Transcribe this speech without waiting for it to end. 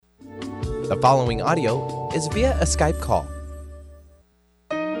The following audio is via a Skype call.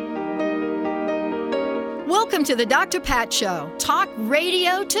 Welcome to the Dr. Pat Show. Talk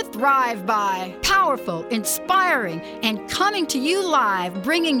radio to thrive by. Powerful, inspiring, and coming to you live,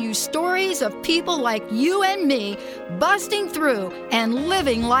 bringing you stories of people like you and me, busting through and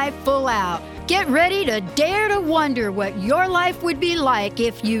living life full out. Get ready to dare to wonder what your life would be like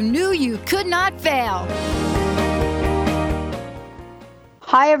if you knew you could not fail.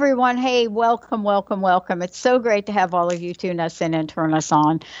 Hi, everyone. Hey, welcome. It's so great to have all of you tune us in and turn us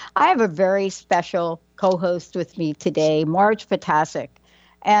on. I have a very special co-host with me today, Marge Ptaszek.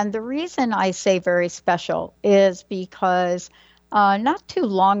 And the reason I say very special is because not too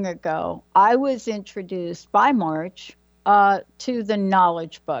long ago, I was introduced by Marge to the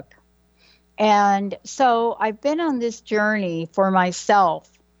Knowledge Book. And so I've been on this journey for myself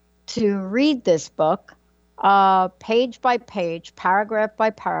to read this book page by page, paragraph by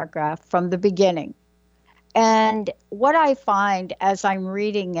paragraph from the beginning. And what I find as I'm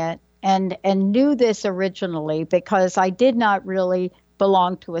reading it, and knew this originally because I did not really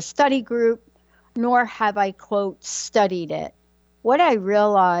belong to a study group, nor have I, quote, studied it. What I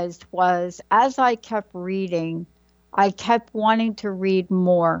realized was as I kept reading, I kept wanting to read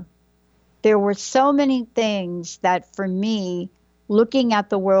more. There were so many things that for me, looking at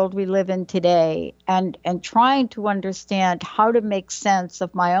the world we live in today and trying to understand how to make sense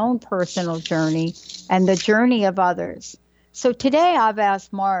of my own personal journey and the journey of others. So today I've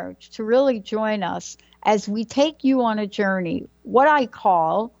asked Marge to really join us as we take you on a journey, what I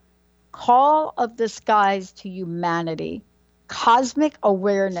call of the skies to humanity, cosmic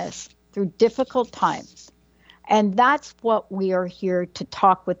awareness through difficult times. And that's what we are here to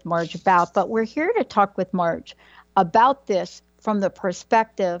talk with Marge about. But we're here to talk with Marge about this from the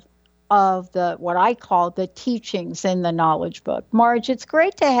perspective of what I call the teachings in the Knowledge Book. Marge, it's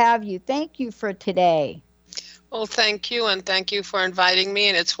great to have you. Thank you for today. Well, thank you, and thank you for inviting me,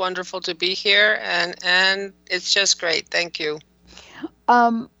 and it's wonderful to be here, and it's just great. Thank you.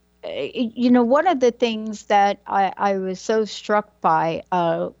 One of the things that I was so struck by,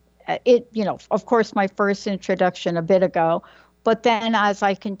 of course, my first introduction a bit ago, but then as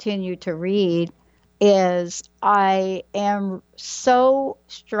I continue to read, is I am so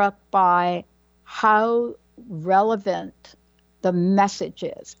struck by how relevant the message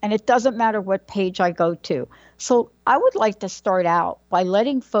is. And it doesn't matter what page I go to. So I would like to start out by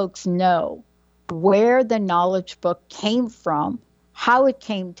letting folks know where the Knowledge Book came from, how it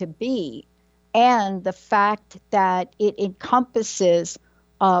came to be, and the fact that it encompasses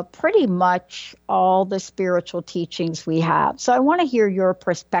pretty much all the spiritual teachings we have. So I want to hear your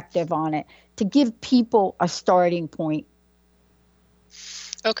perspective on it to give people a starting point.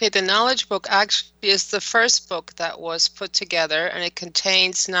 Okay, the Knowledge Book actually is the first book that was put together, and it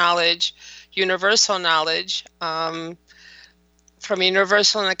contains knowledge, universal knowledge, from a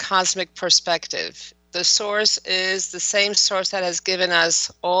universal and a cosmic perspective. The source is the same source that has given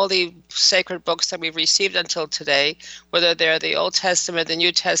us all the sacred books that we've received until today, whether they're the Old Testament, the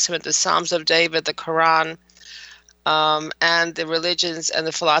New Testament, the Psalms of David, the Quran, and the religions and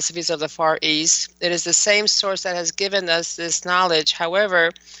the philosophies of the Far East. It is the same source that has given us this knowledge.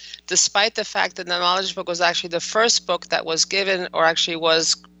 However, despite the fact that the Knowledge Book was actually the first book that was given or actually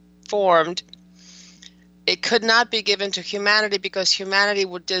was formed, it could not be given to humanity because humanity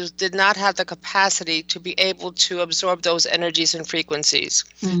did not have the capacity to be able to absorb those energies and frequencies.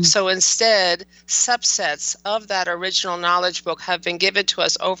 Mm-hmm. So instead, subsets of that original Knowledge Book have been given to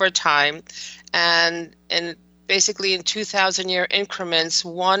us over time, and basically in 2,000-year increments,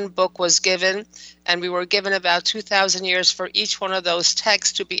 one book was given, and we were given about 2,000 years for each one of those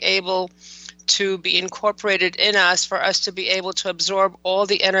texts to be able to be incorporated in us, for us to be able to absorb all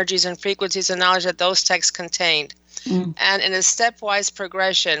the energies and frequencies and knowledge that those texts contained. Mm. And in a stepwise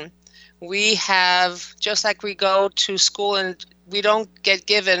progression, we have, just like we go to school and we don't get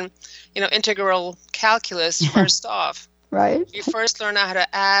given, integral calculus first off. Right. We first learn how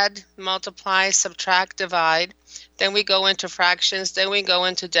to add, multiply, subtract, divide. Then we go into fractions. Then we go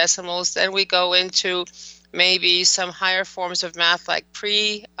into decimals. Then we go into maybe some higher forms of math like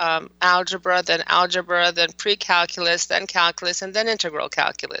pre-algebra, then pre-calculus, then calculus, and then integral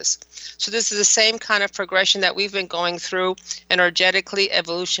calculus. So this is the same kind of progression that we've been going through energetically,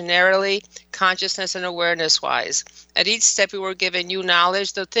 evolutionarily, consciousness and awareness-wise. At each step we were given new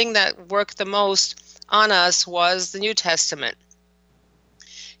knowledge. The thing that worked the most on us was the New Testament.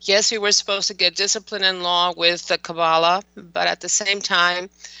 Yes, we were supposed to get discipline and law with the Kabbalah, but at the same time,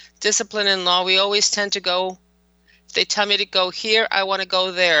 discipline and law, we always tend to go they tell me to go here, I want to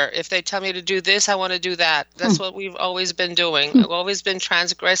go there. If they tell me to do this, I want to do that. That's what we've always been doing. We've always been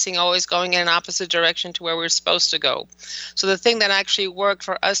transgressing, always going in an opposite direction to where we're supposed to go. So the thing that actually worked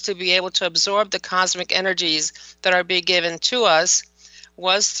for us to be able to absorb the cosmic energies that are being given to us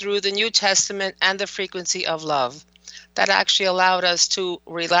was through the New Testament and the frequency of love. That actually allowed us to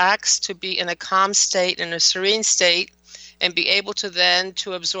relax, to be in a calm state, in a serene state, and be able to then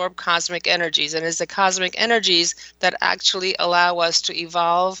to absorb cosmic energies. And it's the cosmic energies that actually allow us to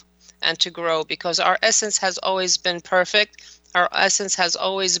evolve and to grow, because our essence has always been perfect. Our essence has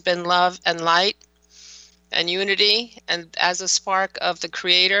always been love and light and unity, and as a spark of the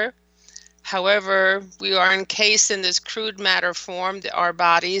Creator. However, we are encased in this crude matter form, our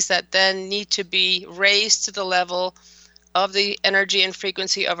bodies, that then need to be raised to the level of the energy and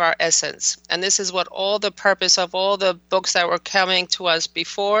frequency of our essence. And this is what all the purpose of all the books that were coming to us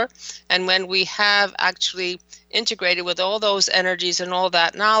before. And when we have actually integrated with all those energies and all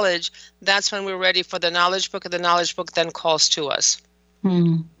that knowledge, that's when we're ready for the knowledge book, and the knowledge book then calls to us.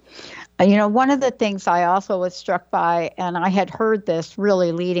 One of the things I also was struck by, and I had heard this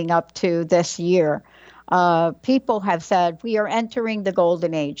really leading up to this year, people have said, we are entering the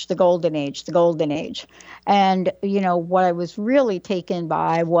golden age, the golden age, the golden age. And, what I was really taken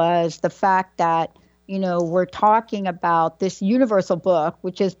by was the fact that, we're talking about this universal book,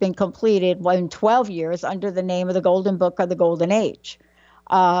 which has been completed in 12 years under the name of the Golden Book of the Golden Age,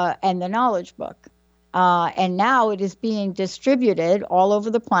 and the Knowledge Book. And now it is being distributed all over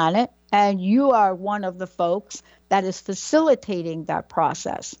the planet. And you are one of the folks that is facilitating that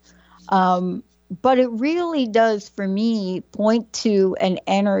process. But it really does, for me, point to an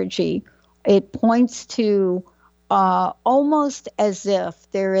energy. It points to almost as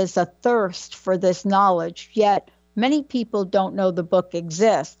if there is a thirst for this knowledge, yet many people don't know the book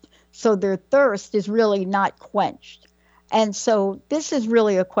exists. So their thirst is really not quenched. And so this is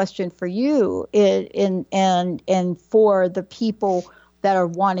really a question for you and for the people that are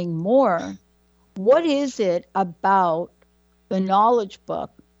wanting more. What is it about the knowledge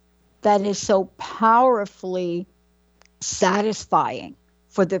book that is so powerfully satisfying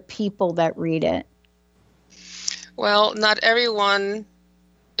for the people that read it? Well, not everyone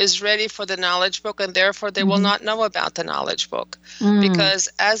is ready for the knowledge book, and therefore they will not know about the knowledge book. Because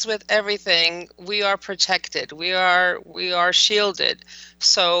as with everything, we are protected. We are shielded.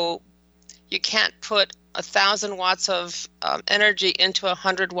 So you can't put 1,000 watts of energy into a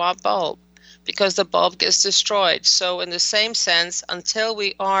 100-watt bulb, because the bulb gets destroyed. So in the same sense, until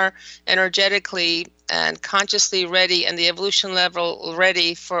we are energetically and consciously ready and the evolution level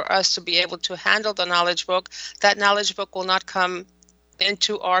ready for us to be able to handle the knowledge book, that knowledge book will not come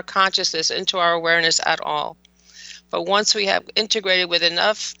into our consciousness, into our awareness at all. But once we have integrated with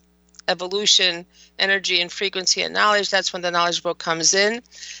enough evolution, energy, and frequency and knowledge, that's when the knowledge book comes in.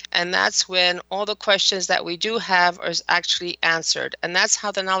 And that's when all the questions that we do have are actually answered. And that's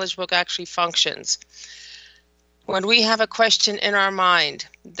how the knowledge book actually functions. When we have a question in our mind,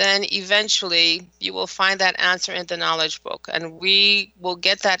 then eventually you will find that answer in the knowledge book. And we will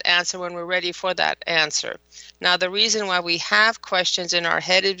get that answer when we're ready for that answer. Now, the reason why we have questions in our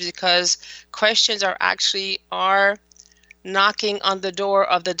head is because questions are actually knocking on the door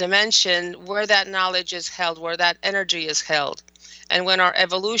of the dimension where that knowledge is held, where that energy is held. And when our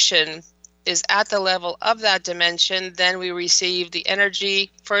evolution is at the level of that dimension, then we receive the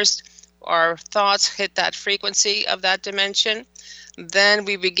energy. First, our thoughts hit that frequency of that dimension. Then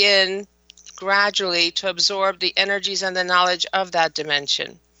we begin gradually to absorb the energies and the knowledge of that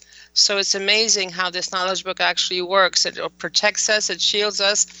dimension. So it's amazing how this knowledge book actually works. It protects us, it shields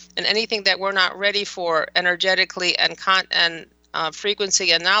us, and anything that we're not ready for energetically and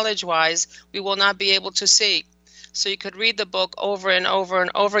frequency and knowledge-wise, we will not be able to see. So you could read the book over and over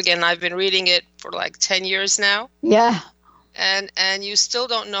and over again. I've been reading it for like 10 years now. Yeah. And you still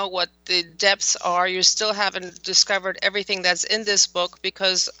don't know what the depths are. You still haven't discovered everything that's in this book,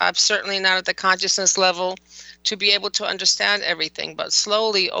 because I'm certainly not at the consciousness level to be able to understand everything. But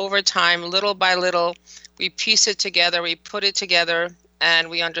slowly, over time, little by little, we piece it together, we put it together, and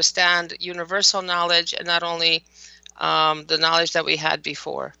we understand universal knowledge, and not only the knowledge that we had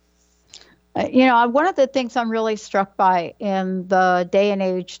before. One of the things I'm really struck by in the day and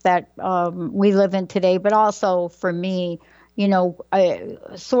age that we live in today, but also for me,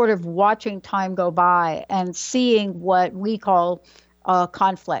 sort of watching time go by and seeing what we call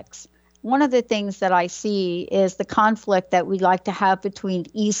conflicts. One of the things that I see is the conflict that we like to have between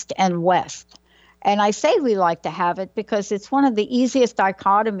East and West. And I say we like to have it because it's one of the easiest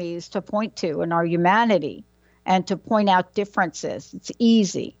dichotomies to point to in our humanity and to point out differences. It's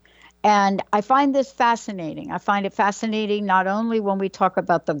easy. And I find this fascinating. I find it fascinating not only when we talk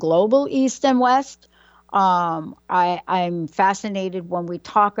about the global East and West, I'm fascinated when we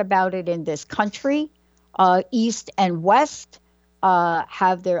talk about it in this country. East and West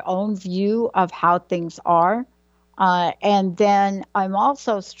have their own view of how things are. And then I'm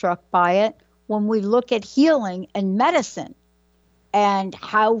also struck by it when we look at healing and medicine and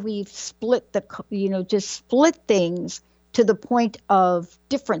how we've split just split things to the point of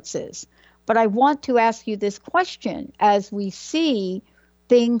differences. But I want to ask you this question as we see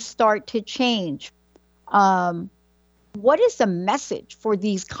things start to change. What is the message for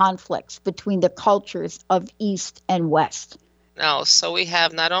these conflicts between the cultures of East and West? No, so we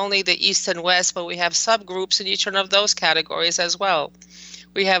have not only the East and West, but we have subgroups in each one of those categories as well.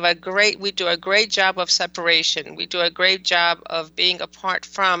 We do a great job of separation. We do a great job of being apart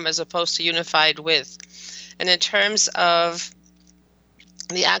from as opposed to unified with. And in terms of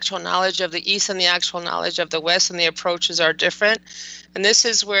the actual knowledge of the East and the actual knowledge of the West, and the approaches are different. And this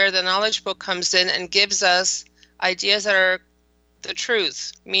is where the knowledge book comes in and gives us ideas that are the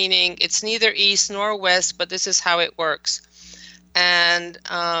truth, meaning it's neither East nor West, but this is how it works. And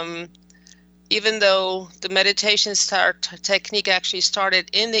even though the meditation technique actually started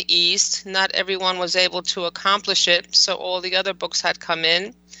in the East, not everyone was able to accomplish it, so all the other books had come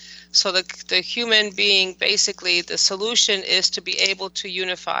in. So the human being, basically, the solution is to be able to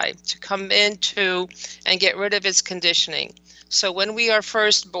unify, to come into and get rid of its conditioning. So when we are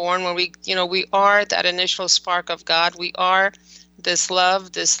first born, when we are that initial spark of God, we are this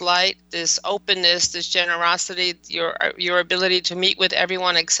love, this light, this openness, this generosity, your ability to meet with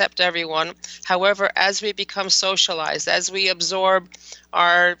everyone, accept everyone. However, as we become socialized, as we absorb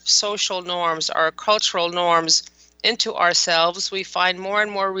our social norms, our cultural norms into ourselves, we find more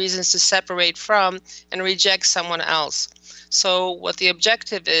and more reasons to separate from and reject someone else. So what the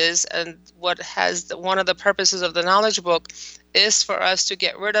objective is, and one of the purposes of the knowledge book, is for us to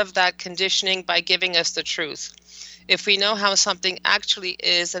get rid of that conditioning by giving us the truth. If we know how something actually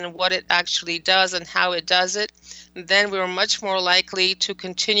is and what it actually does and how it does it, then we're much more likely to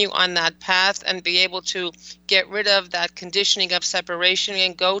continue on that path and be able to get rid of that conditioning of separation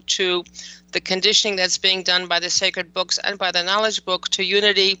and go to the conditioning that's being done by the sacred books and by the knowledge book, to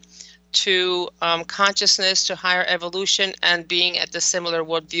unity, to consciousness, to higher evolution, and being at the similar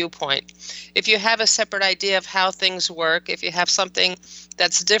viewpoint. If you have a separate idea of how things work, if you have something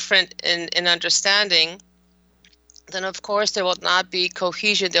that's different in understanding, then of course there will not be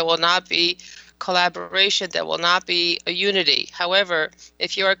cohesion, there will not be collaboration, there will not be a unity. However,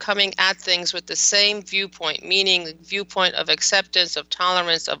 if you are coming at things with the same viewpoint, meaning the viewpoint of acceptance, of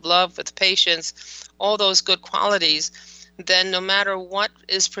tolerance, of love, with patience, all those good qualities, then no matter what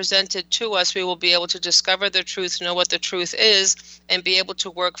is presented to us, we will be able to discover the truth, know what the truth is, and be able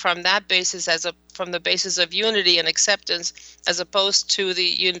to work from that basis from the basis of unity and acceptance, as opposed to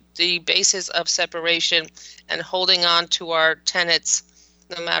the basis of separation and holding on to our tenets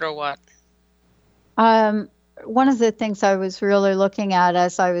no matter what. One of the things I was really looking at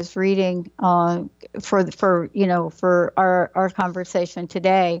as I was reading for our conversation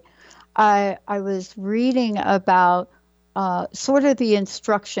today, I was reading about sort of the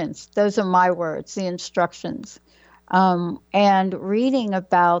instructions. Those are my words, the instructions, and reading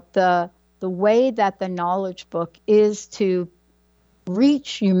about the way that the knowledge book is to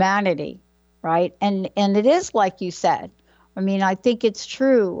reach humanity, right? And it is like you said. I mean, I think it's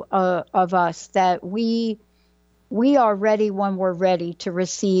true of us that we are ready when we're ready to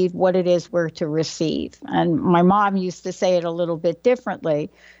receive what it is we're to receive. And my mom used to say it a little bit differently.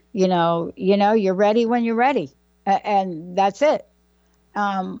 You're ready when you're ready. And that's it.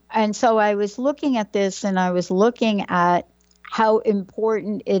 And so I was looking at this, and I was looking at how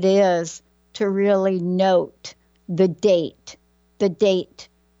important it is to really note the date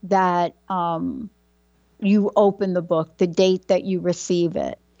that you open the book, the date that you receive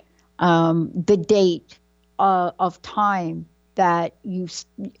it, the date of time that you,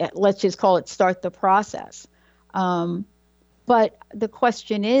 let's just call it, start the process. But the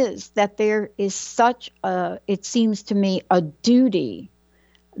question is that there is it seems to me, a duty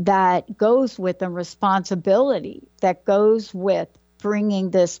that goes with a responsibility that goes with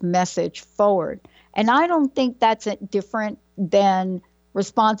bringing this message forward. And I don't think that's different than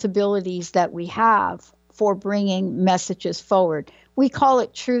responsibilities that we have for bringing messages forward. We call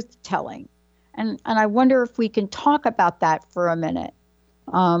it truth telling. And I wonder if we can talk about that for a minute,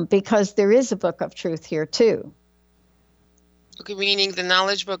 because there is a book of truth here too. Okay, meaning the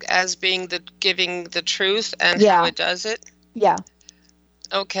knowledge book as being giving the truth and how it does it? Yeah.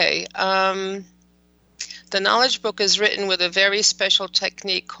 Okay. The knowledge book is written with a very special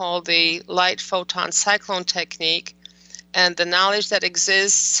technique called the light photon cyclone technique, and the knowledge that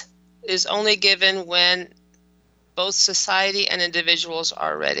exists is only given when both society and individuals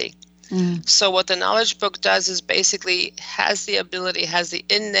are ready. So what the knowledge book does is basically has the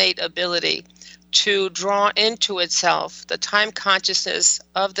innate ability to draw into itself the time consciousness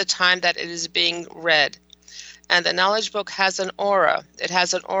of the time that it is being read. And the knowledge book has an aura. It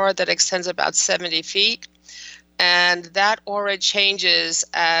has an aura that extends about 70 feet. And that aura changes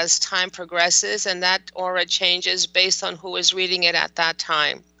as time progresses, and that aura changes based on who is reading it at that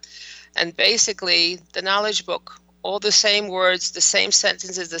time. And basically, the knowledge book, all the same words, the same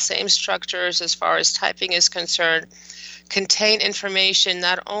sentences, the same structures as far as typing is concerned, contain information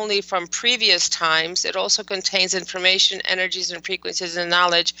not only from previous times, it also contains information, energies, and frequencies and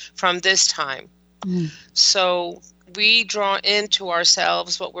knowledge from this time. So we draw into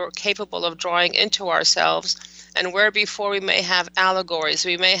ourselves what we're capable of drawing into ourselves, and where before we may have allegories,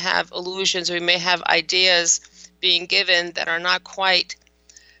 we may have illusions, we may have ideas being given that are not quite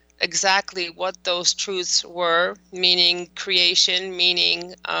exactly what those truths were, meaning creation,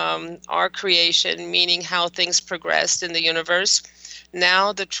 meaning our creation, meaning how things progressed in the universe.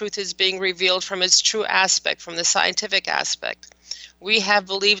 Now the truth is being revealed from its true aspect, from the scientific aspect. We have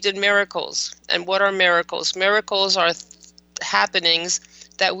believed in miracles. And what are miracles? Miracles are happenings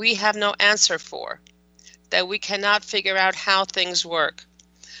that we have no answer for, that we cannot figure out how things work.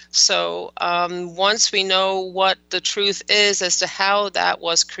 So once we know what the truth is as to how that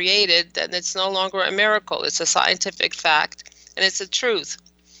was created, then it's no longer a miracle. It's a scientific fact, and it's a truth.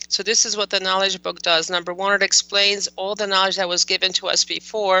 So this is what the knowledge book does. Number one, it explains all the knowledge that was given to us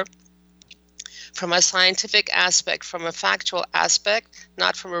before from a scientific aspect, from a factual aspect,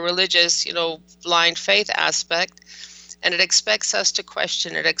 not from a religious, blind faith aspect. And it expects us to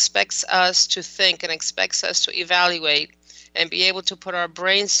question. It expects us to think and expects us to evaluate and be able to put our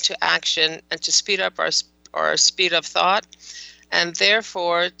brains to action and to speed up our speed of thought, and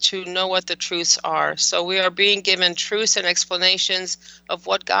therefore to know what the truths are. So we are being given truths and explanations of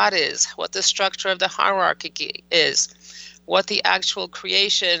what God is, what the structure of the hierarchy is, what the actual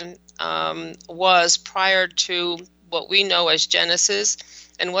creation was prior to what we know as Genesis,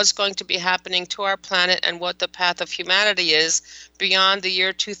 and what's going to be happening to our planet, and what the path of humanity is beyond the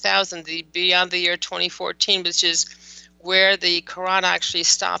year 2000, beyond the year 2014, which is where the Quran actually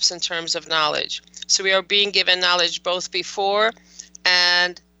stops in terms of knowledge. So we are being given knowledge both before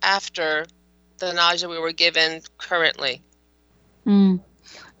and after the knowledge that we were given currently.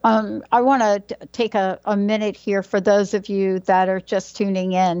 I want to take a minute here for those of you that are just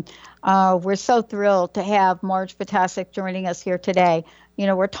tuning in. We're so thrilled to have Marge Ptaszek joining us here today.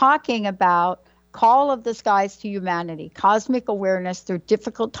 We're talking about Call of the Skies to Humanity, Cosmic Awareness Through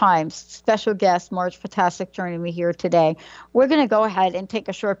Difficult Times. Special guest, Marge Ptaszek, joining me here today. We're going to go ahead and take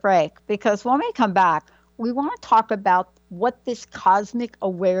a short break, because when we come back, we want to talk about what this cosmic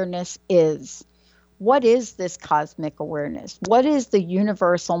awareness is. What is this cosmic awareness? What is the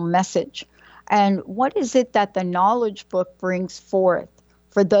universal message? And what is it that the knowledge book brings forth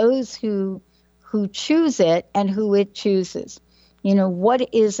for those who choose it and who it chooses?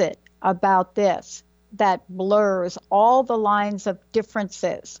 What is it about this that blurs all the lines of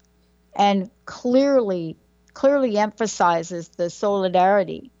differences and clearly emphasizes the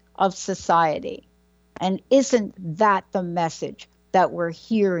solidarity of society? And isn't that the message that we're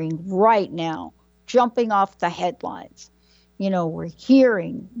hearing right now, jumping off the headlines? We're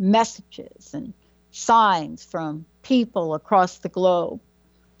hearing messages and signs from people across the globe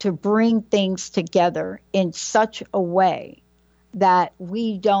to bring things together in such a way that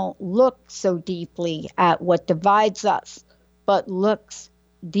we don't look so deeply at what divides us, but looks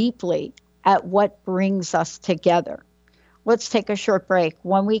deeply at what brings us together. Let's take a short break.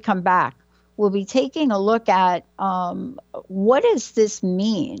 When we come back, we'll be taking a look at what does this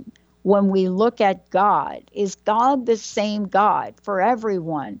mean when we look at God? Is God the same God for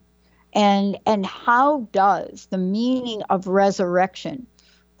everyone? And how does the meaning of resurrection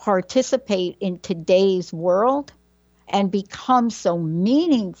participate in today's world and become so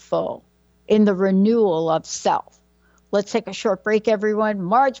meaningful in the renewal of self? Let's take a short break, everyone.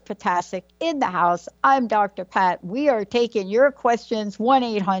 Marge Ptaszek in the house. I'm Dr. Pat. We are taking your questions,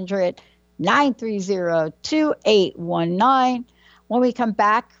 1-800-930-2819. When we come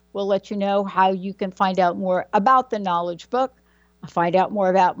back, we'll let you know how you can find out more about the knowledge book, find out more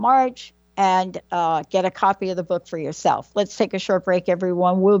about Marge, and get a copy of the book for yourself. Let's take a short break,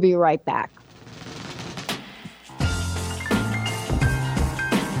 everyone. We'll be right back.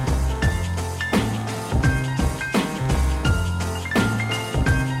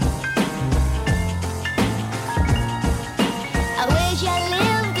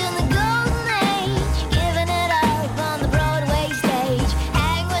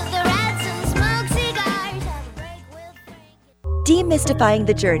 Demystifying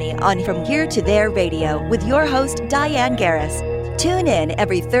the Journey on From Here to There Radio with your host, Diane Garris. Tune in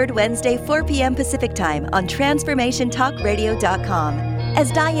every third Wednesday, 4 p.m. Pacific Time on TransformationTalkRadio.com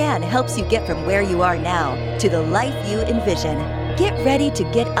as Diane helps you get from where you are now to the life you envision. Get ready to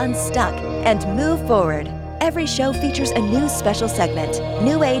get unstuck and move forward. Every show features a new special segment,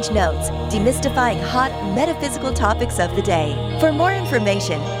 New Age Notes, demystifying hot metaphysical topics of the day. For more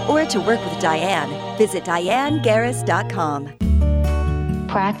information or to work with Diane, visit DianeGarris.com.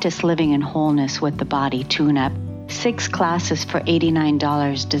 Practice living in wholeness with the body tune-up. 6 classes for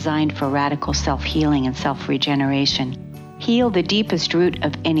 $89 designed for radical self-healing and self-regeneration. Heal the deepest root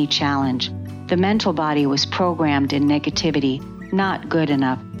of any challenge. The mental body was programmed in negativity, not good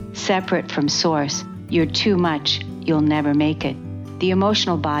enough, separate from source. You're too much, you'll never make it. The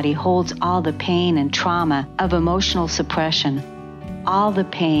emotional body holds all the pain and trauma of emotional suppression, all the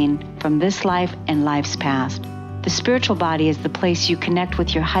pain from this life and life's past. The spiritual body is the place you connect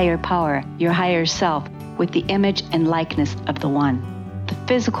with your higher power, your higher self, with the image and likeness of the One. The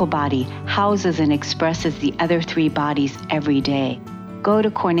physical body houses and expresses the other 3 bodies every day. Go to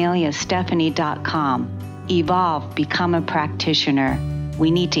CorneliaStephanie.com. Evolve, become a practitioner.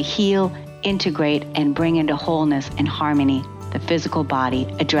 We need to heal, integrate, and bring into wholeness and harmony the physical body,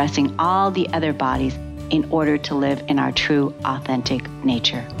 addressing all the other bodies in order to live in our true, authentic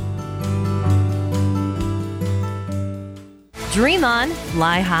nature. Dream on,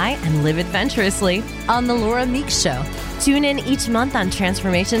 fly high, and live adventurously on The Laura Meeks Show. Tune in each month on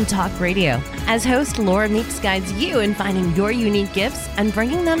Transformation Talk Radio as host Laura Meeks guides you in finding your unique gifts and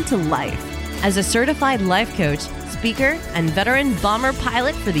bringing them to life. As a certified life coach, speaker, and veteran bomber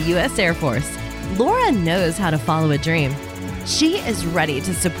pilot for the U.S. Air Force, Laura knows how to follow a dream. She is ready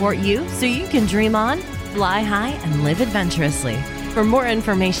to support you so you can dream on, fly high, and live adventurously. For more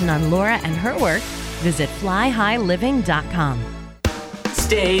information on Laura and her work, visit flyhighliving.com.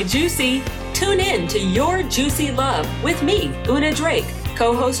 Stay juicy. Tune in to Your Juicy Love with me, Una Drake,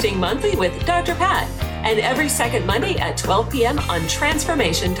 co-hosting monthly with Dr. Pat, and every second Monday at 12 p.m. on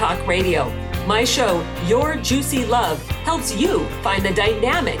Transformation Talk Radio. My show, Your Juicy Love, helps you find the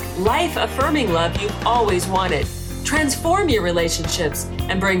dynamic, life-affirming love you've always wanted. Transform your relationships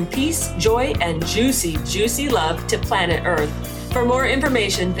and bring peace, joy, and juicy, juicy love to planet Earth. For more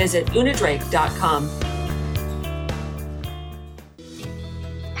information, visit unadrake.com.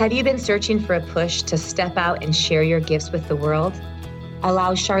 Have you been searching for a push to step out and share your gifts with the world?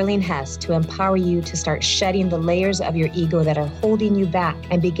 Allow Charlene Hess to empower you to start shedding the layers of your ego that are holding you back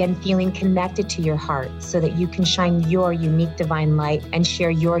and begin feeling connected to your heart so that you can shine your unique divine light and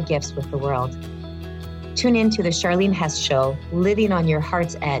share your gifts with the world. Tune in to the Charlene Hess Show, Living on Your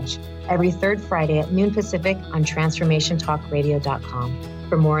Heart's Edge, every third Friday at noon Pacific on TransformationTalkRadio.com.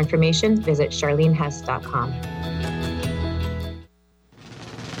 For more information, visit CharleneHess.com.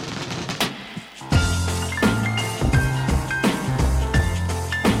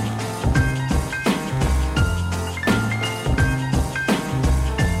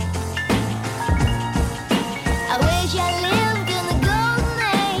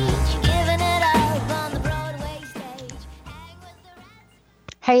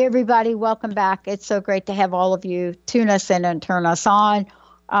 Hey, everybody, welcome back. It's so great to have all of you tune us in and turn us on.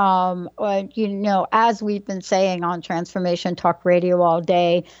 As we've been saying on Transformation Talk Radio all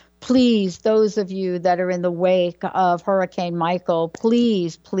day, please, those of you that are in the wake of Hurricane Michael,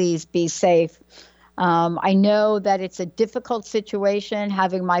 please be safe. I know that it's a difficult situation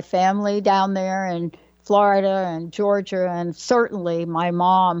having my family down there in Florida and Georgia, and certainly my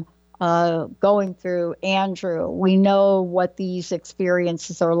mom going through Andrew. We know what these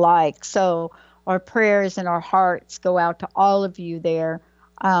experiences are like. So our prayers and our hearts go out to all of you there.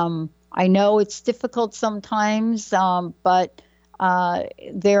 I know it's difficult sometimes, but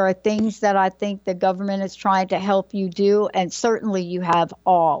there are things that I think the government is trying to help you do, and certainly you have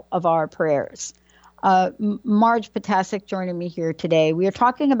all of our prayers. Marge Ptaszek joining me here today. We are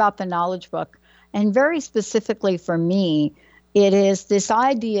talking about the Knowledge Book, and very specifically for me, it is this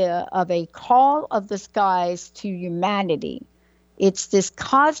idea of a call of the skies to humanity. It's this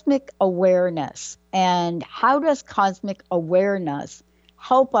cosmic awareness. And how does cosmic awareness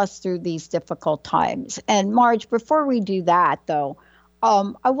help us through these difficult times? And Marge, before we do that, though,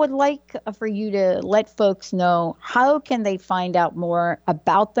 I would like for you to let folks know, how can they find out more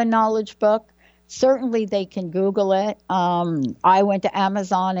about the Knowledge Book? Certainly they can Google it. I went to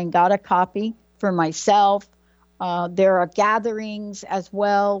Amazon and got a copy for myself. There are gatherings as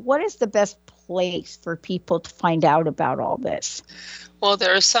well. What is the best place for people to find out about all this? Well,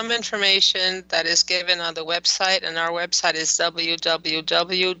 there is some information that is given on the website, and our website is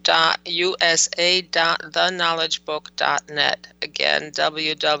www.usa.theknowledgebook.net. Again,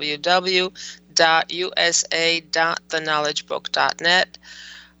 www.usa.theknowledgebook.net.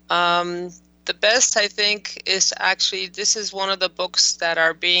 The best, I think, is actually, this is one of the books that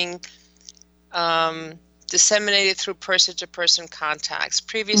are being disseminated through person-to-person contacts.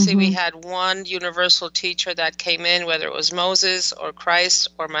 Previously, we had one universal teacher that came in, whether it was Moses or Christ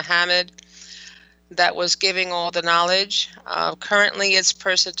or Muhammad, that was giving all the knowledge. Currently, it's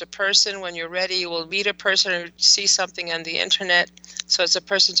person-to-person. When you're ready, you will meet a person or see something on the internet. So it's a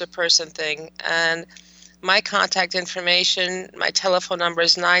person-to-person thing. And my contact information, my telephone number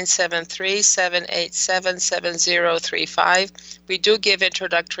is 973-787-7035. We do give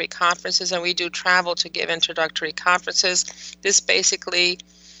introductory conferences, and we do travel to give introductory conferences. This basically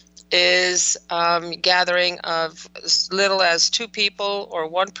is gathering of as little as 2 people or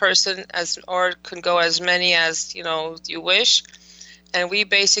 1 person, or it can go as many as you wish. And we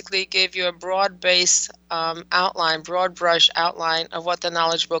basically give you a broad-based outline, broad brush outline of what the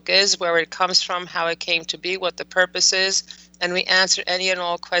knowledge book is, where it comes from, how it came to be, what the purpose is, and we answer any and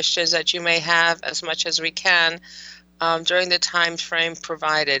all questions that you may have as much as we can during the time frame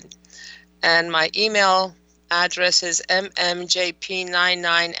provided. And my email address is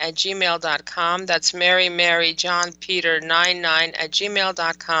mmjp99@gmail.com. That's Mary John Peter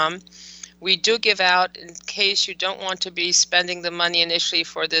 99@gmail.com. We do give out, in case you don't want to be spending the money initially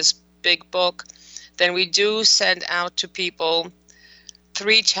for this big book, then we do send out to people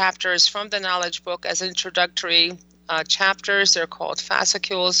 3 chapters from the knowledge book as introductory chapters. They're called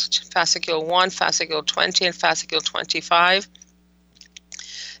fascicules, fascicule 1, fascicule 20, and fascicule 25.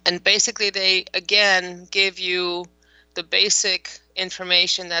 And basically they, again, give you the basic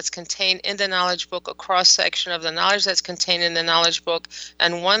information that's contained in the knowledge book, a cross-section of the knowledge that's contained in the knowledge book,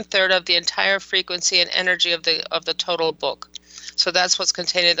 and 1/3 of the entire frequency and energy of the total book. So that's what's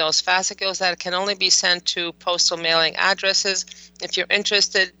contained in those fascicules that can only be sent to postal mailing addresses. If you're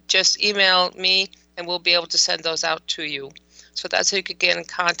interested, just email me and we'll be able to send those out to you. So that's how you could get in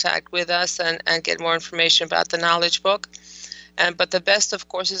contact with us and get more information about the knowledge book. But the best, of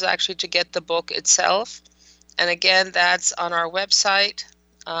course, is actually to get the book itself. And again, that's on our website.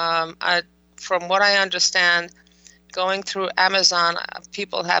 From what I understand, going through Amazon,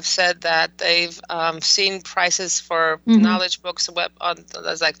 people have said that they've seen prices for knowledge books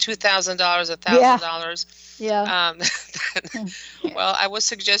that's like $2,000, $1,000. Yeah. Well, I would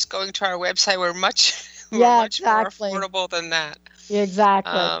suggest going to our website. We're much exactly. more affordable than that.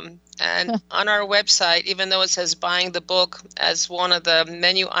 Exactly. And on our website, even though it says buying the book as one of the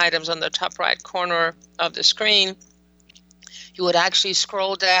menu items on the top right corner of the screen, you would actually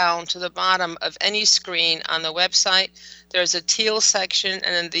scroll down to the bottom of any screen on the website. There's a teal section,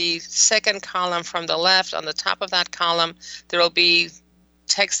 and in the second column from the left, on the top of that column, there will be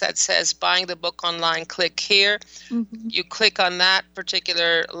text that says buying the book online, click here. You click on that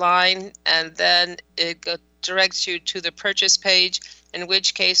particular line, and then it directs you to the purchase page, in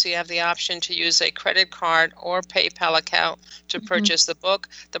which case you have the option to use a credit card or PayPal account to purchase the book.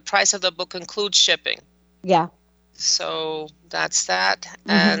 The price of the book includes shipping. Yeah. So that's that.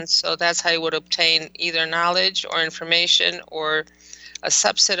 And so that's how you would obtain either knowledge or information or a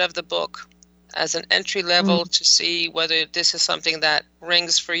subset of the book as an entry level to see whether this is something that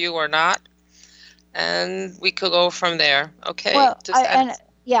rings for you or not. And we could go from there. Okay. Well,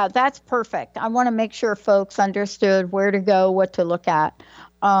 yeah, that's perfect. I want to make sure folks understood where to go, what to look at.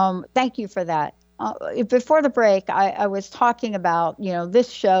 Thank you for that. Before the break, I was talking about,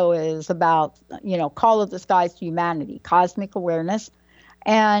 this show is about, call of the skies to humanity, cosmic awareness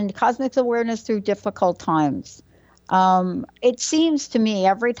through difficult times. It seems to me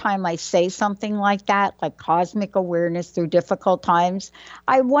every time I say something like that, like cosmic awareness through difficult times,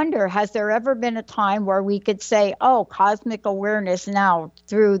 I wonder, has there ever been a time where we could say, oh, cosmic awareness now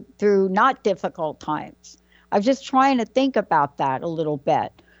through not difficult times? I'm just trying to think about that a little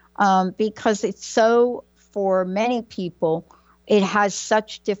bit, because it's so, for many people, it has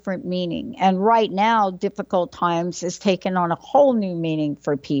such different meaning. And right now, difficult times has taken on a whole new meaning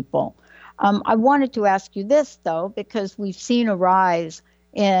for people. I wanted to ask you this, though, because we've seen a rise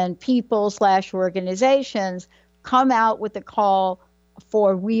in people/organizations come out with a call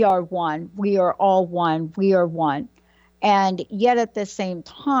for we are one, we are all one, we are one. And yet at the same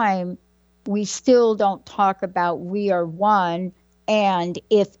time, we still don't talk about we are one, and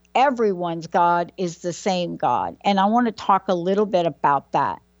if everyone's God is the same God. And I want to talk a little bit about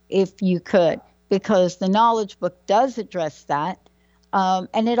that, if you could, because the knowledge book does address that.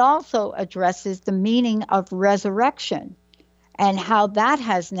 And it also addresses the meaning of resurrection and how that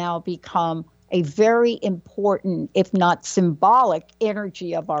has now become a very important, if not symbolic,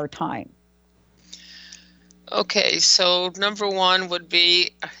 energy of our time. Okay, so number one would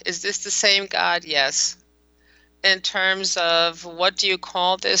be, is this the same God? Yes. In terms of what do you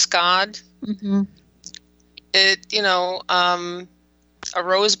call this God? Mm-hmm. It, a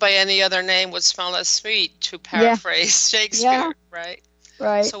rose by any other name would smell as sweet, to paraphrase Shakespeare, right?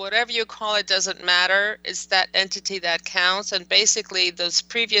 Right. So whatever you call it doesn't matter. It's that entity that counts. And basically, those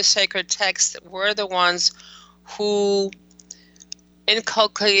previous sacred texts were the ones who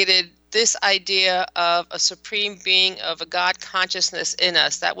inculcated this idea of a supreme being, of a God consciousness in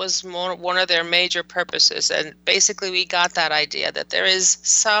us. That was one of their major purposes. And basically, we got that idea that there is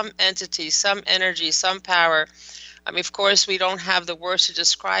some entity, some energy, some power. I mean, of course, we don't have the words to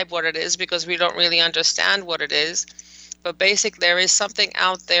describe what it is because we don't really understand what it is. But basically, there is something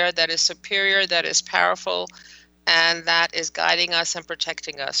out there that is superior, that is powerful, and that is guiding us and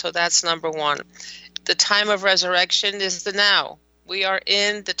protecting us. So that's number one. The time of resurrection is the now. We are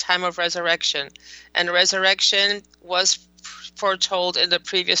in the time of resurrection. And resurrection was foretold in the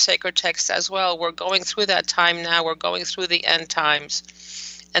previous sacred text as well. We're going through that time now. We're going through the end times.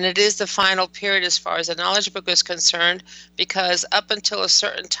 And it is the final period as far as the knowledge book is concerned, because up until a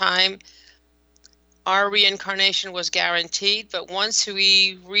certain time, our reincarnation was guaranteed. But once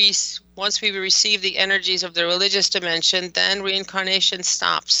we receive the energies of the religious dimension, then reincarnation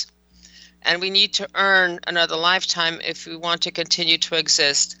stops. And we need to earn another lifetime if we want to continue to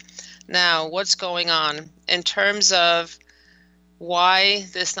exist. Now, what's going on in terms of why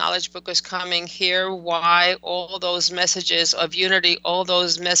this knowledge book is coming here, why all those messages of unity, all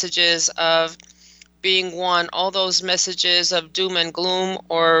those messages of being one, all those messages of doom and gloom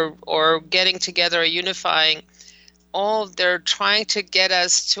or getting together or unifying, all they're trying to get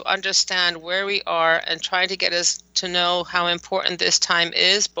us to understand where we are and trying to get us to know how important this time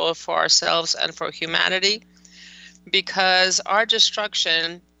is, both for ourselves and for humanity, because our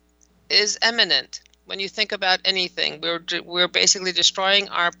destruction is imminent. When you think about anything, we're basically destroying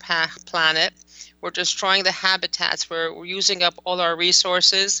our planet. We're destroying the habitats. We're using up all our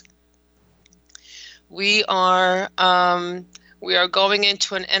resources. We are going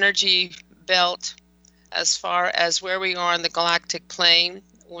into an energy belt as far as where we are in the galactic plane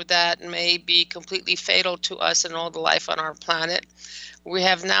that may be completely fatal to us and all the life on our planet. We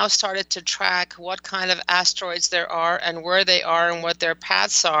have now started to track what kind of asteroids there are and where they are and what their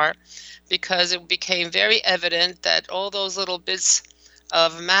paths are, because it became very evident that all those little bits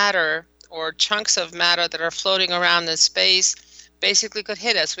of matter or chunks of matter that are floating around in space basically could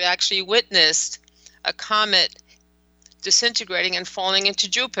hit us. We actually witnessed a comet disintegrating and falling into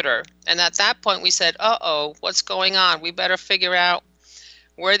Jupiter. And at that point we said, uh-oh, what's going on? We better figure out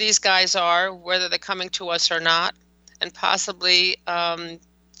where these guys are, whether they're coming to us or not, and possibly fend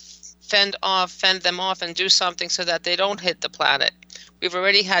them off and do something so that they don't hit the planet. We've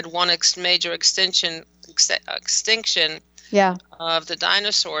already had one major extinction of the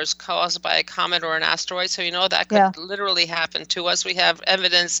dinosaurs caused by a comet or an asteroid. So that could literally happen to us. We have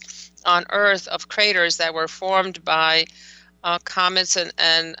evidence on Earth of craters that were formed by comets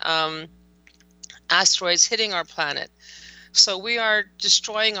and asteroids hitting our planet. So we are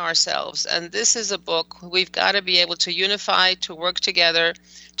destroying ourselves. And this is a book we've got to be able to unify, to work together,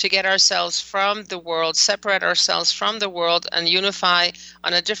 to get ourselves from the world, separate ourselves from the world and unify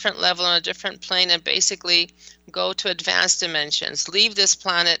on a different level, on a different plane, and basically go to advanced dimensions. Leave this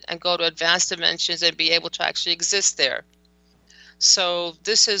planet and go to advanced dimensions and be able to actually exist there. So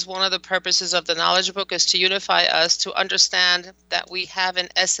this is one of the purposes of the knowledge book, is to unify us, to understand that we have an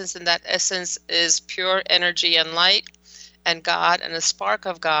essence, and that essence is pure energy and light and God and a spark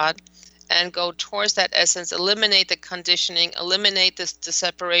of God, and go towards that essence, eliminate the conditioning, eliminate the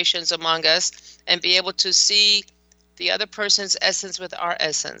separations among us, and be able to see the other person's essence with our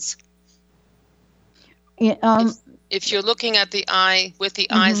essence. If you're looking at the eye with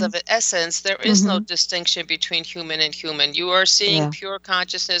the eyes of an essence, there is no distinction between human and human. You are seeing pure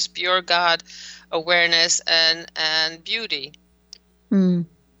consciousness, pure God awareness, and beauty.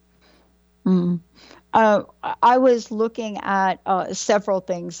 I was looking at several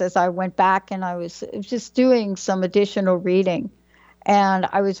things as I went back, and I was just doing some additional reading. And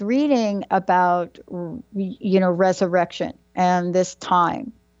I was reading about, resurrection and this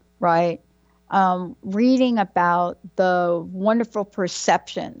time, right? Reading about the wonderful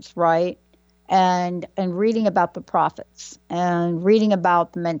perceptions, right? And reading about the prophets, and reading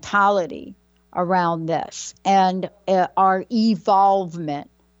about the mentality around this, and our evolvement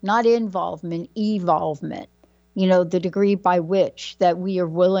not involvement, evolvement. The degree by which that we are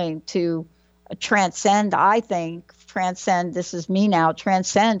willing to transcend, this is me now,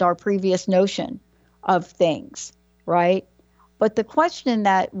 transcend our previous notion of things, right? But the question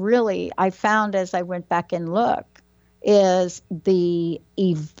that really I found as I went back and looked is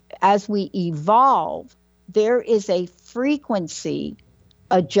as we evolve, there is a frequency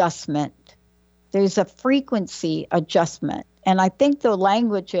adjustment. There's a frequency adjustment. And I think the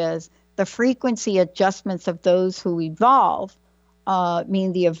language is the frequency adjustments of those who evolve,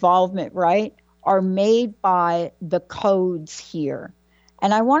 mean the evolvement, right, are made by the codes here.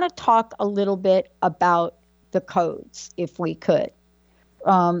 And I want to talk a little bit about the codes, if we could,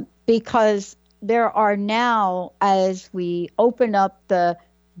 because there are now, as we open up the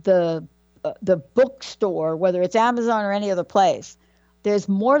bookstore, whether it's Amazon or any other place, there's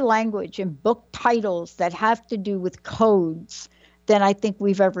more language in book titles that have to do with codes than I think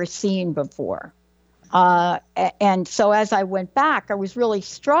we've ever seen before. And so as I went back, I was really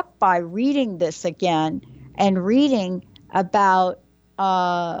struck by reading this again and reading about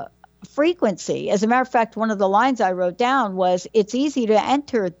frequency. As a matter of fact, one of the lines I wrote down was, it's easy to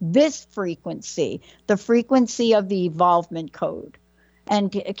enter this frequency, the frequency of the evolvement code.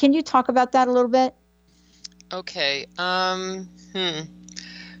 And can you talk about that a little bit? Okay.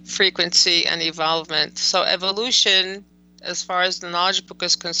 Frequency and evolvement. So evolution, as far as the knowledge book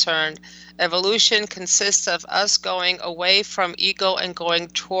is concerned, evolution consists of us going away from ego and going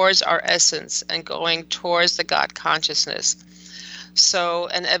towards our essence and going towards the God consciousness. So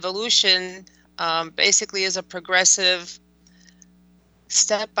an evolution basically is a progressive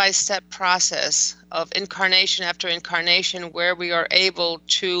step-by-step process of incarnation after incarnation, where we are able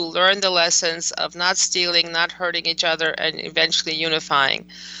to learn the lessons of not stealing, not hurting each other, and eventually unifying.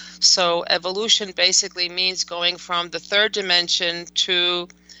 So evolution basically means going from the third dimension to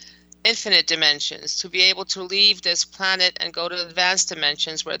infinite dimensions, to be able to leave this planet and go to advanced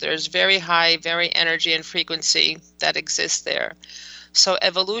dimensions where there's very high, very energy and frequency that exists there. So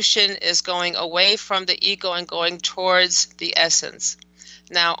evolution is going away from the ego and going towards the essence.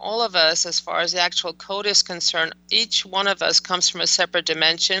 Now, all of us, as far as the actual code is concerned, each one of us comes from a separate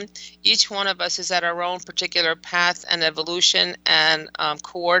dimension. Each one of us is at our own particular path and evolution and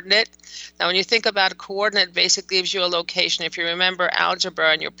coordinate. Now, when you think about a coordinate, basically gives you a location. If you remember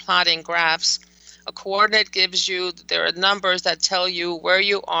algebra and you're plotting graphs, a coordinate gives you, there are numbers that tell you where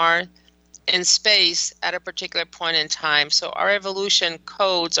you are in space at a particular point in time. So our evolution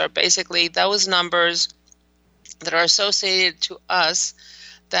codes are basically those numbers that are associated to us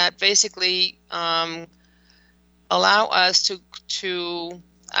that basically allow us to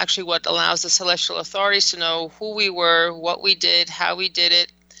actually, what allows the celestial authorities to know who we were, what we did, how we did it,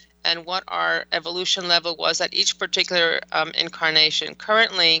 and what our evolution level was at each particular incarnation.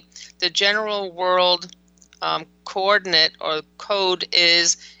 Currently, the general world coordinate or code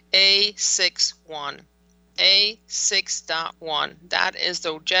is A61. A6.1. That is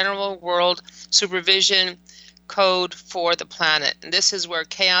the general world supervision code for the planet. And this is where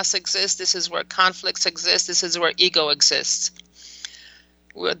chaos exists. This is where conflicts exist. This is where ego exists.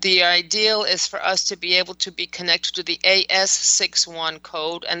 The ideal is for us to be able to be connected to the AS61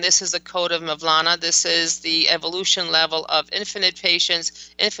 code, and this is the code of Mavlana. This is the evolution level of infinite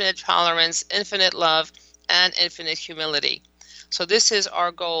patience, infinite tolerance, infinite love, and infinite humility. So this is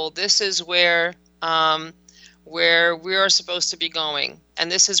our goal. This is where we are supposed to be going.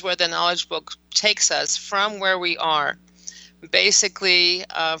 And this is where the knowledge book takes us from where we are. Basically,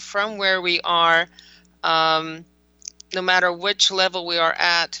 from where we are, no matter which level we are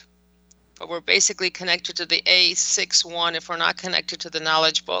at, but we're basically connected to the A61 if we're not connected to the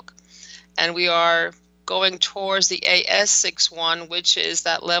knowledge book. And we are going towards the AS61, which is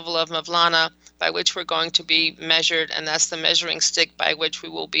that level of Mavlana by which we're going to be measured, and that's the measuring stick by which we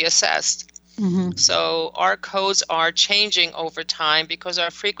will be assessed. Mm-hmm. So our codes are changing over time because our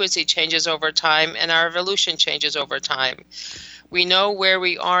frequency changes over time and our evolution changes over time. We know where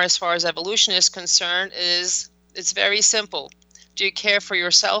we are as far as evolution is concerned it's very simple. Do you care for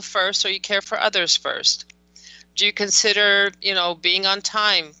yourself first, or you care for others first? Do you consider, being on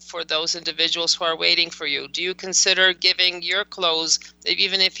time for those individuals who are waiting for you? Do you consider giving your clothes,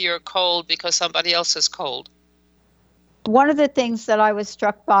 even if you're cold, because somebody else is cold? One of the things that I was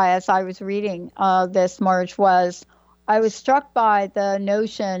struck by as I was reading this, Marge, was I was struck by the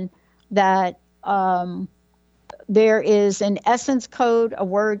notion that there is an essence code, a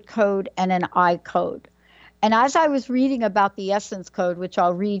word code, and an I code. And as I was reading about the essence code, which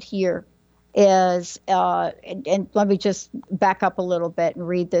I'll read here, is, and let me just back up a little bit and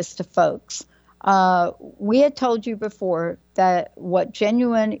read this to folks. We had told you before that what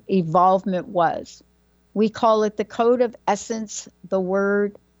genuine evolvement was. We call it the code of essence, the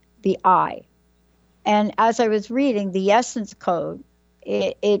word, the I. And as I was reading the essence code,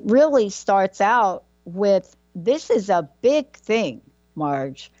 it really starts out with, this is a big thing,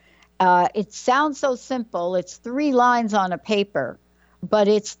 Marge. It sounds so simple. It's 3 lines on a paper, but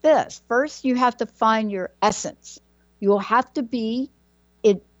it's this. First, you have to find your essence. You'll have to be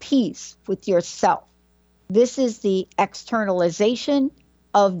at peace with yourself. This is the externalization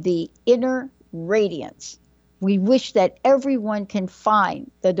of the inner radiance. We wish that everyone can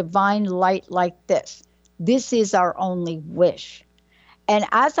find the divine light like this. This is our only wish. And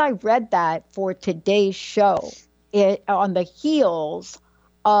as I read that for today's show, on the heels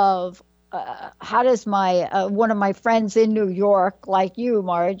of how does my one of my friends in New York, like you,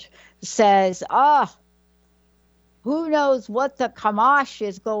 Marge, says, who knows what the kamash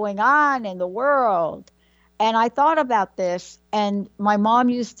is going on in the world? And I thought about this, and my mom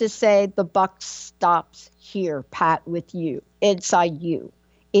used to say, the buck stops here, Pat, with you, inside you.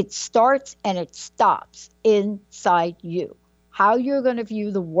 It starts and it stops inside you. How you're going to view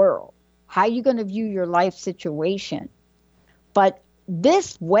the world, how you're going to view your life situation. But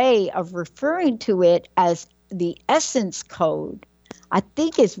this way of referring to it as the essence code, I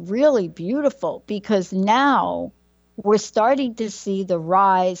think is really beautiful, because now we're starting to see the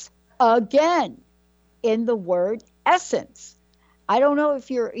rise again in the word essence. I don't know if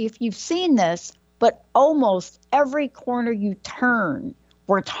you've seen this, but almost every corner you turn,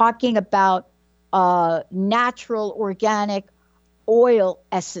 we're talking about natural organic oil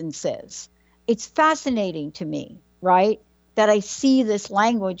essences. It's fascinating to me, right? That I see this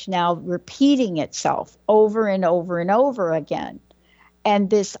language now repeating itself over and over and over again. And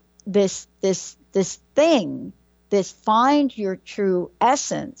this thing, this find your true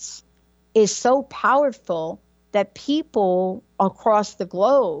essence, is so powerful that people across the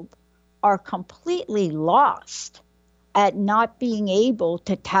globe are completely lost at not being able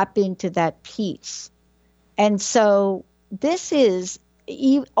to tap into that peace. And so this is,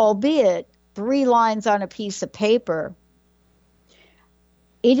 albeit 3 lines on a piece of paper,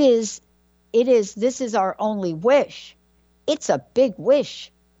 this is our only wish. It's a big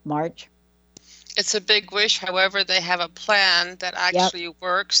wish, Marge. It's a big wish. However, they have a plan that actually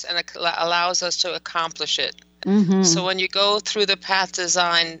works and allows us to accomplish it. Mm-hmm. So when you go through the path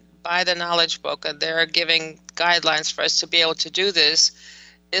designed by the knowledge book, and they're giving guidelines for us to be able to do this,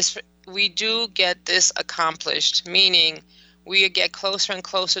 we do get this accomplished, meaning we get closer and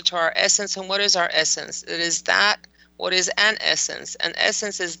closer to our essence. And what is our essence? It is that, what is an essence? An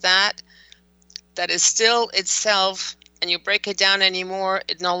essence is that is still itself, and you break it down anymore,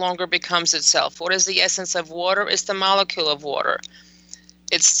 it no longer becomes itself. What is the essence of water? It's the molecule of water.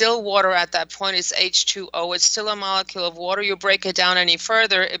 It's still water at that point. It's H2O. It's still a molecule of water. You break it down any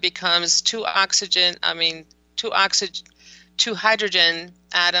further, it becomes 2 hydrogen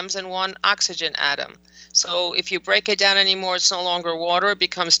atoms and 1 oxygen atom. So if you break it down anymore, it's no longer water. It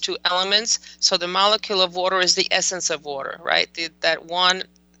becomes 2 elements. So the molecule of water is the essence of water, right? That one,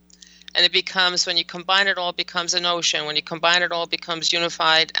 and it becomes, when you combine it all, it becomes an ocean. When you combine it all, it becomes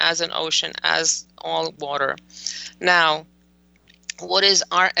unified as an ocean, as all water. Now, what is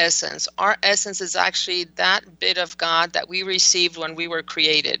our essence? Our essence is actually that bit of God that we received when we were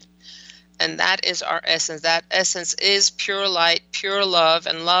created. And that is our essence. That essence is pure light, pure love,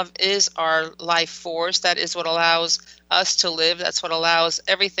 and love is our life force. That is what allows us to live. That's what allows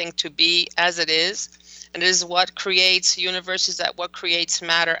everything to be as it is. And it is what creates universes, that what creates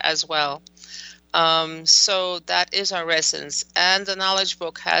matter as well. So that is our essence. And the knowledge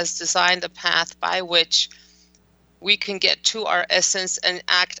book has designed a path by which we can get to our essence and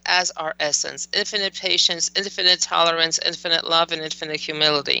act as our essence. Infinite patience, infinite tolerance, infinite love, and infinite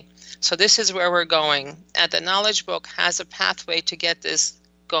humility. So this is where we're going. And the knowledge book has a pathway to get this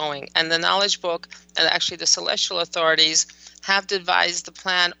going. And the knowledge book, and actually the celestial authorities, have devised the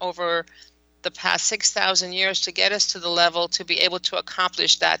plan over the past 6,000 years to get us to the level to be able to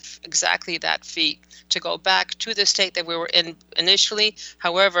accomplish that, exactly that feat, to go back to the state that we were in initially.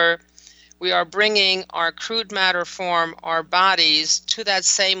 However, we are bringing our crude matter form, our bodies, to that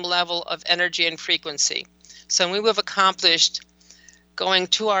same level of energy and frequency. So we have accomplished going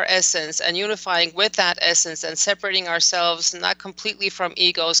to our essence and unifying with that essence and separating ourselves, not completely from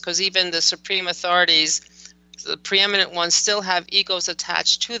egos, because even the supreme authorities, the preeminent ones, still have egos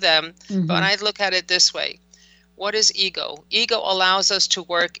attached to them. Mm-hmm. But I look at it this way. What is ego? Ego allows us to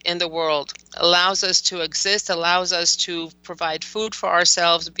work in the world, allows us to exist, allows us to provide food for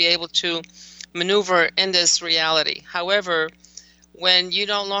ourselves, be able to maneuver in this reality. However, When you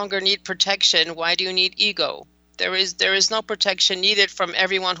no longer need protection, why do you need ego? There is no protection needed from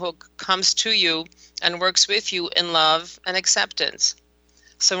everyone who comes to you and works with you in love and acceptance.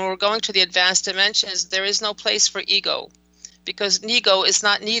 So when we're going to the advanced dimensions, there is no place for ego, because ego is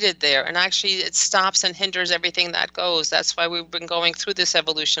not needed there. And actually it stops and hinders everything that goes. That's why we've been going through this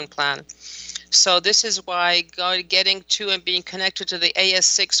evolution plan. So this is why getting to and being connected to the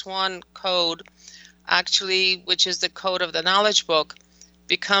AS61 code, actually, which is the code of the knowledge book,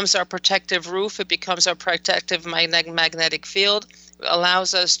 becomes our protective roof. It becomes our protective magnetic field. It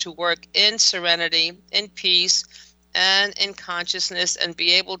allows us to work in serenity, in peace, and in consciousness, and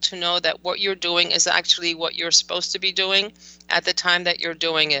be able to know that what you're doing is actually what you're supposed to be doing at the time that you're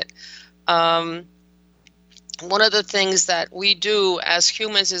doing it. One of the things that we do as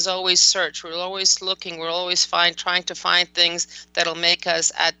humans is always search. We're always looking. We're always trying to find things that'll make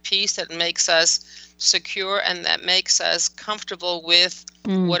us at peace, that makes us secure, and that makes us comfortable with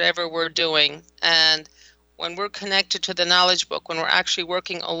whatever we're doing. And when we're connected to the knowledge book, when we're actually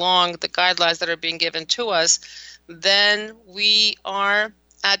working along the guidelines that are being given to us, then we are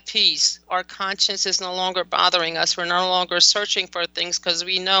at peace. Our conscience is no longer bothering us. We're no longer searching for things, because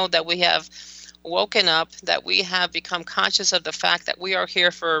we know that we have woken up, that we have become conscious of the fact that we are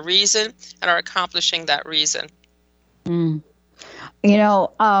here for a reason and are accomplishing that reason.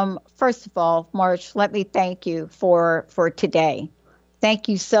 First of all, Marge, let me thank you for today. Thank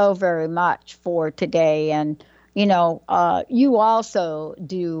you so very much for today. And, you also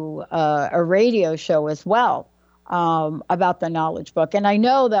do a radio show as well about the knowledge book. And I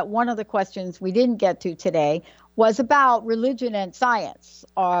know that one of the questions we didn't get to today was about religion and science,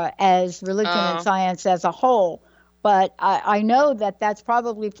 as religion and science as a whole. But I know that that's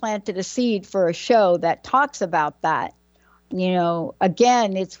probably planted a seed for a show that talks about that.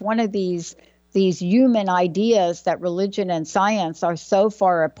 Again, it's one of these human ideas that religion and science are so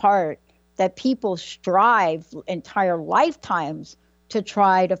far apart that people strive entire lifetimes to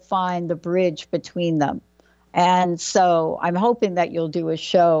try to find the bridge between them. And so I'm hoping that you'll do a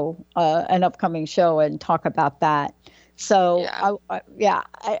show, an upcoming show, and talk about that. So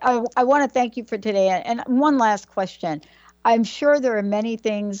I want to thank you for today. And one last question. I'm sure there are many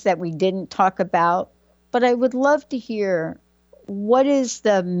things that we didn't talk about, but I would love to hear, what is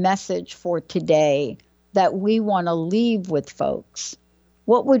the message for today that we want to leave with folks?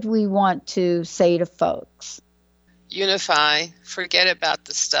 What would we want to say to folks? Unify. Forget about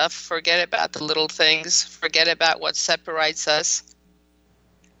the stuff. Forget about the little things. Forget about what separates us.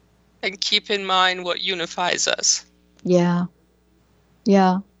 And keep in mind what unifies us. Yeah.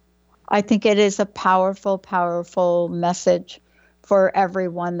 I think it is a powerful, powerful message for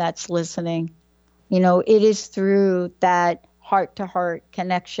everyone that's listening. It is through that heart-to-heart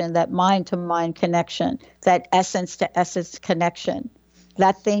connection, that mind-to-mind connection, that essence-to-essence connection,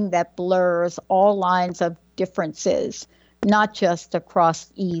 that thing that blurs all lines of differences, not just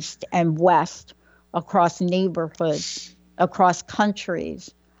across East and West, across neighborhoods, across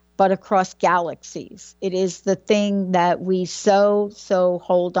countries, but across galaxies. It is the thing that we so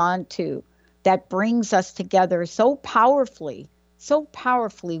hold on to, that brings us together so powerfully.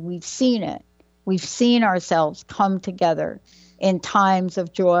 We've seen it. We've seen ourselves come together in times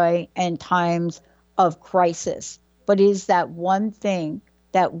of joy and times of crisis. But is that one thing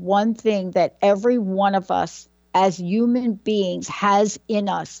that every one of us as human beings has in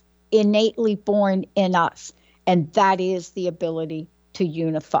us, innately born in us, and that is the ability to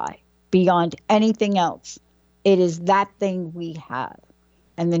unify beyond anything else. It is that thing we have,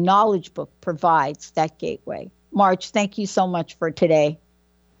 and the knowledge book provides that gateway. Marge, thank you so much for today.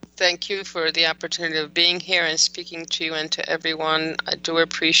 Thank you for the opportunity of being here and speaking to you and to everyone. I do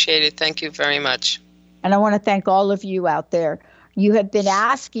appreciate it. Thank you very much. And I want to thank all of you out there. You have been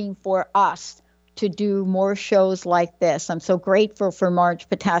asking for us to do more shows like this. I'm so grateful for Marge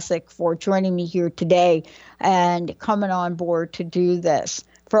Ptaszek for joining me here today and coming on board to do this.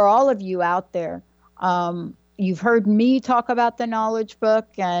 For all of you out there, you've heard me talk about the knowledge book,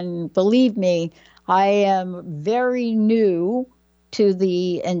 and believe me, I am very new to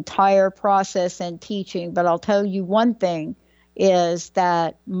the entire process and teaching, but I'll tell you one thing is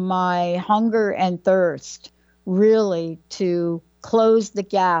that my hunger and thirst really to close the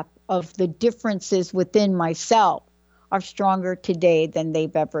gap of the differences within myself are stronger today than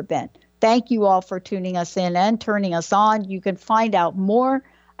they've ever been. Thank you all for tuning us in and turning us on. You can find out more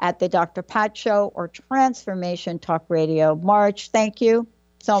at the Dr. Pat Show or Transformation Talk Radio. Marge, thank you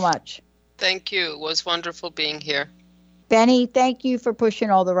so much. Thank you. It was wonderful being here. Benny, thank you for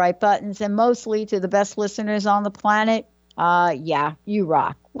pushing all the right buttons, and mostly to the best listeners on the planet. You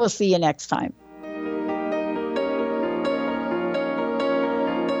rock. We'll see you next time.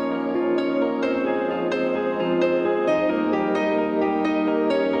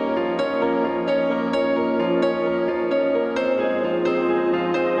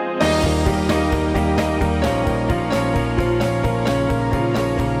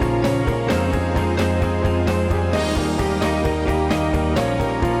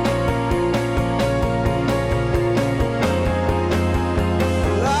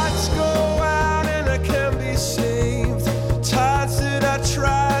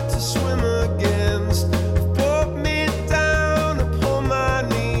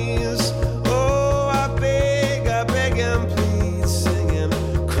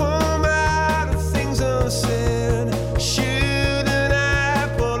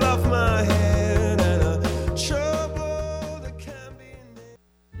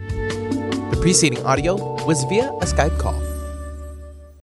 Preceding audio was via a Skype call.